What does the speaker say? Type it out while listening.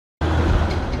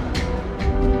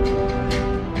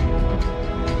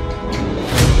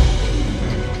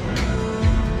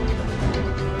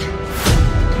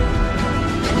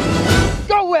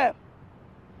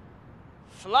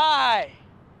Fly!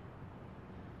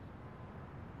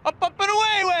 Up, up, and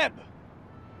away, Webb!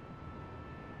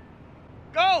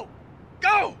 Go!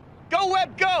 Go! Go,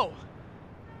 Webb, go!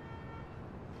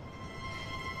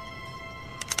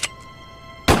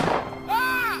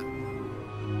 Ah!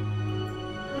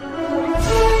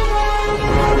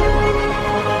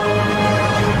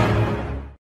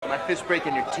 My fist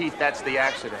breaking your teeth, that's the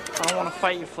accident. I don't want to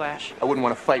fight you, Flash. I wouldn't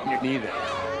want to fight you neither.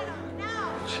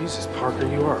 Jesus, Parker,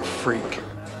 you are a freak.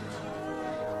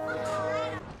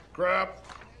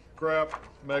 Crap,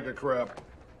 mega crap.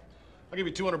 I'll give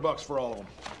you $200 for all of them.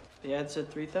 The ad said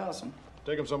 3,000.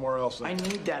 Take them somewhere else then. I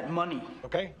need that money.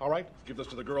 Okay, all right. Give this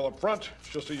to the girl up front,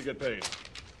 just so you get paid.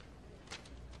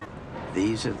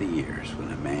 These are the years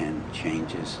when a man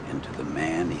changes into the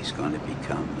man he's going to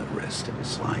become the rest of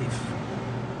his life.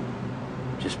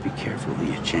 Just be careful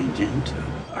who you change into.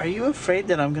 Are you afraid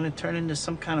that I'm going to turn into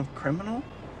some kind of criminal?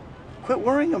 Quit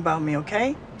worrying about me,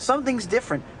 okay? Something's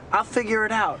different. I'll figure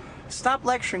it out. Stop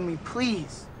lecturing me,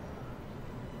 please.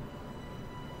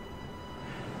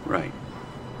 Right.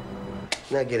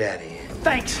 Now get out of here.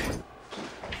 Thanks.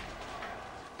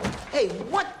 Hey,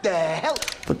 what the hell?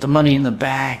 Put the money in the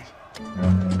bag.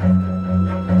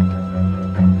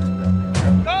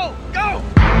 Go! Go!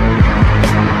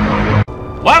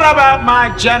 What about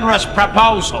my generous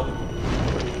proposal?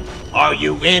 Are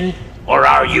you in or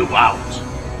are you out?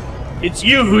 It's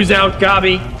you who's out,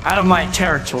 Gobby. Out of my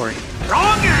territory.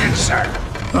 Wrong answer!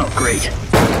 Oh, great.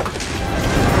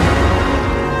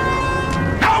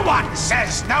 No one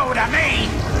says no to me!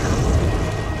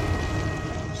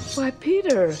 Why,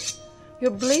 Peter,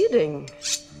 you're bleeding.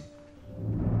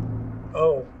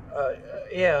 Oh,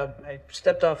 yeah, I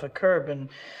stepped off a curb and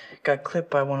got clipped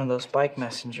by one of those bike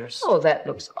messengers. Oh, that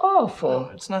looks awful. No,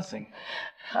 it's nothing.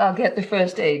 I'll get the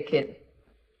first aid kit.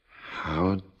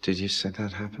 How did you say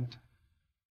that happened?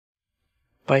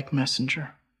 Bike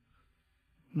messenger.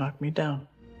 Knocked me down.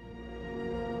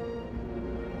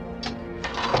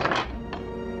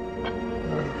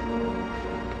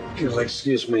 If you'll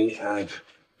excuse me, I've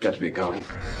got to be going.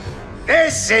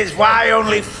 This is why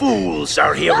only fools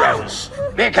are heroes.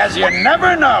 Because you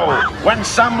never know when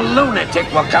some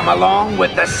lunatic will come along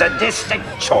with the sadistic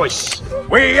choice.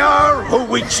 We are who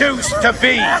we choose to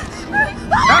be.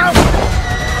 Now,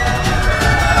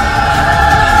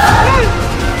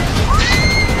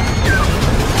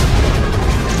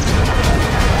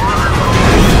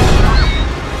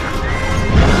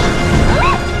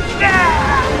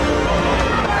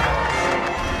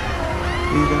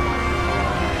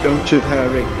 Don't you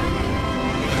hurry.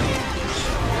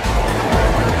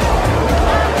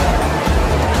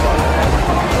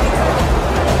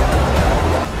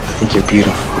 I think you're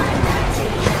beautiful.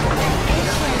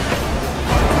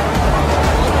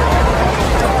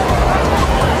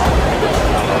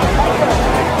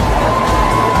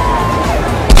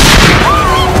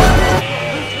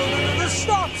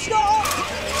 Stop!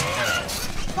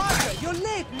 Parker, you're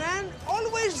late, man.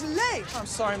 Always late. I'm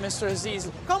sorry, Mr.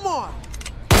 Aziz. Come on.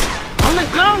 On the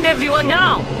ground, everyone,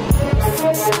 now!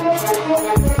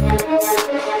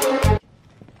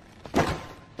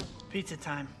 Pizza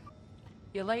time.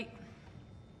 You're late.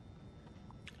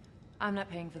 I'm not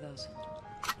paying for those.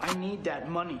 I need that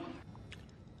money.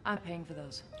 I'm paying for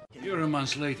those. You're a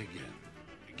month late again.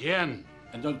 Again.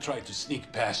 And don't try to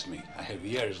sneak past me. I have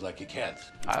ears like a cat.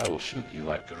 I will shoot you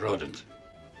like a rodent.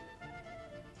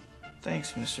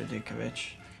 Thanks, Mr.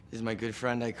 Dukovich. This is my good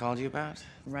friend I called you about?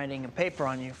 I'm writing a paper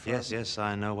on you for... Yes,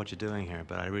 I know what you're doing here,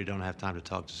 but I really don't have time to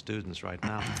talk to students right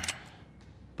now.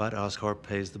 But Oscorp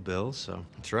pays the bills, so...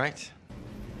 That's right.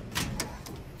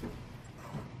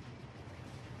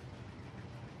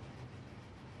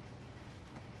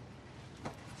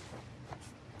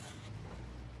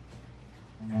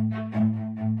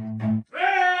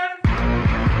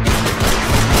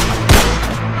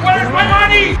 where's my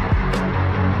money?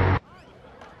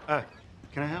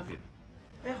 Can I help you?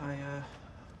 Yeah,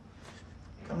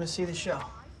 come to see the show.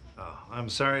 Oh, I'm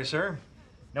sorry, sir.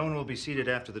 No one will be seated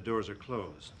after the doors are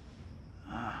closed.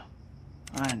 Ah,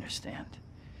 I understand.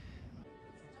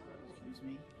 Excuse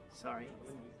me. Sorry.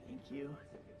 Thank you.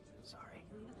 Sorry.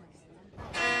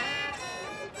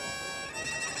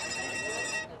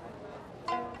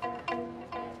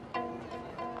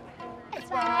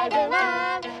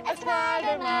 Spider-Man, a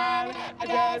Spider-Man,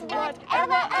 does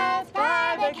whatever a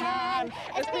spider can.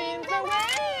 It spins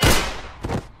away.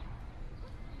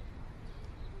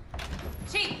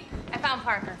 Chief, I found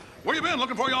Parker. Where you been?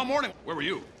 Looking for you all morning. Where were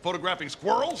you? Photographing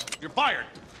squirrels? You're fired.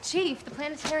 Chief, the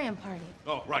planetarium party.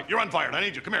 Oh, right. You're unfired. I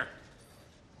need you. Come here.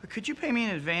 But could you pay me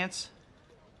in advance?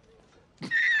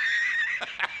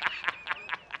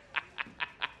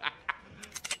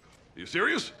 You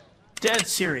serious? Dead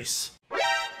serious.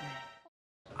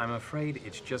 I'm afraid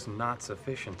it's just not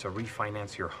sufficient to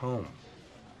refinance your home.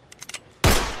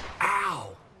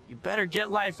 Ow! You better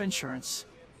get life insurance.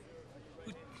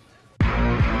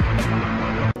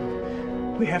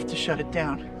 We have to shut it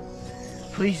down.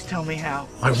 Please tell me how.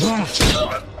 I won't.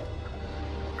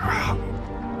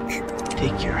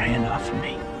 Take your hand off of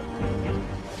me.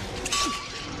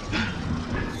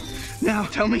 Now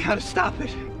tell me how to stop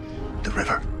it. The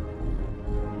river.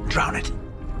 Drown it.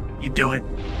 You do it.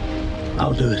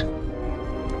 I'll do it.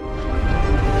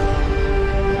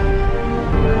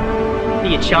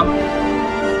 You chump.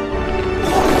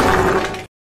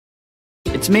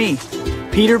 It's me,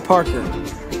 Peter Parker,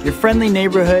 your friendly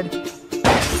neighborhood,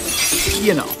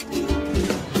 you know.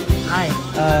 Hi,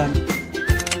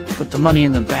 put the money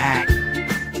in the bag.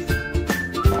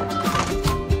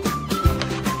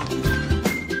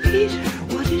 Peter,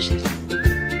 what is it?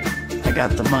 I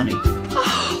got the money.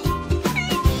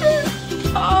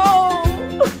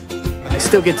 Oh! I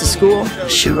still get to school,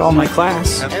 shoot all my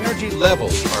class. Energy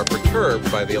levels are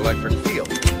perturbed by the electric field.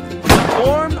 In the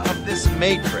form of this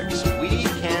matrix, we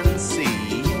can see...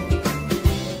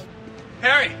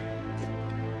 Harry!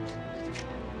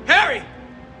 Harry!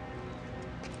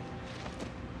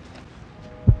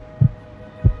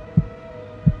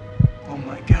 Oh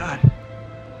my God.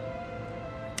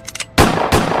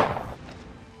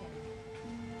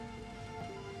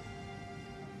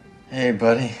 Hey,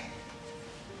 buddy.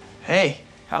 Hey,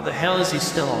 how the hell is he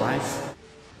still alive?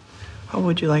 Oh,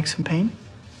 would you like some pain?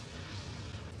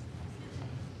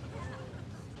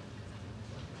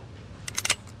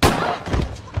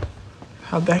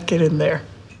 How'd that get in there?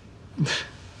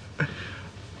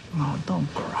 Oh, don't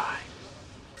cry.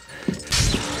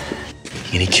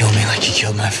 You gonna kill me like you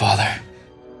killed my father?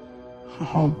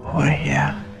 Oh boy,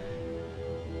 yeah.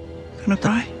 Gonna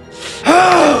cry?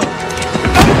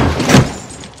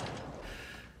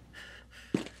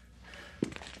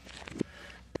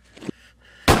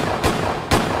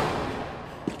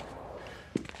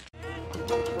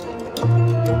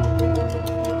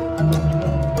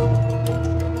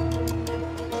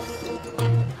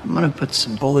 I'm gonna put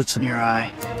some bullets in your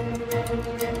eye.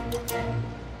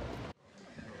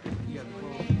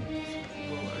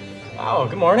 Oh,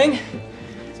 good morning.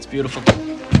 It's beautiful.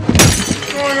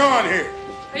 What's going on here?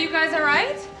 Are you guys all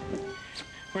right?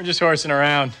 We're just horsing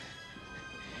around.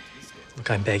 Look,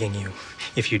 I'm begging you.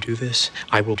 If you do this,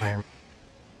 I will buy her.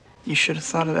 You should have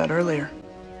thought of that earlier.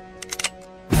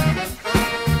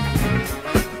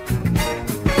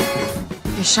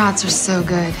 Your shots are so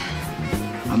good.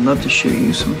 I'd love to shoot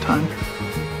you sometime.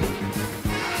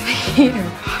 Peter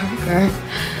Parker.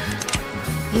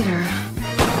 Peter.